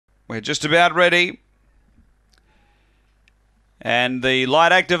We're just about ready. And the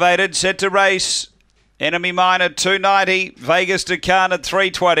light activated, set to race. Enemy Mine at 290. Vegas to Khan at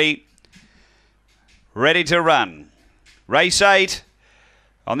 320. Ready to run. Race 8.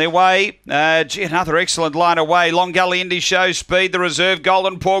 On their way, another excellent line away. Long Gully Indy shows speed. The reserve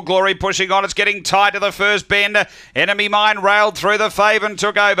Golden Poor Glory pushing on. It's getting tight to the first bend. Enemy Mine railed through the fave and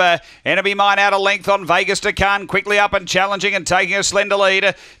took over. Enemy Mine out of length on Vegas to Khan. Quickly up and challenging and taking a slender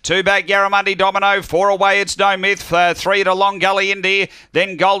lead. 2 back Yarramundi Domino. 4 away It's No Myth. 3 to Long Gully Indy.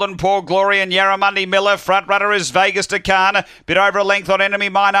 Then Golden Poor Glory and Yarramundi Miller. Front runner is Vegas to Khan. Bit over a length on Enemy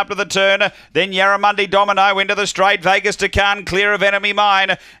Mine up to the turn. Then Yarramundi Domino into the straight. Vegas to Khan clear of Enemy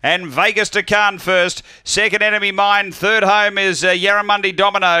Mine. And Vegas to Khan first. Second Enemy Mine. Third home is Yarramundi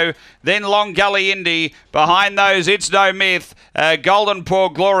Domino. Then Long Gully Indy. Behind those It's No Myth. Golden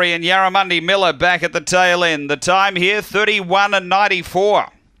Poor Glory and Yarramundi Miller back at the tail end. The time here 31:94.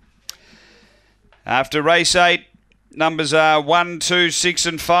 After race 8, numbers are 1, 2, 6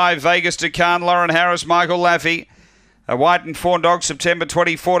 and 5. Vegas to Khan, Lauren Harris, Michael Laffey. A white and fawn dog, September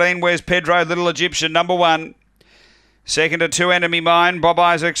 2014. Where's Pedro, Little Egyptian, number 1. Second to 2 Enemy Mine, Bob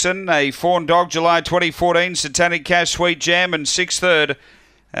Isaacson. A fawn dog, July 2014, Satanic Cash, Sweet Jam. And 6th third,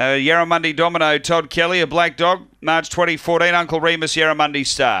 Yarramundi Domino, Todd Kelly. A black dog, March 2014, Uncle Remus, Yarramundi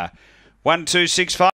Star. 1, 2, 6, 5.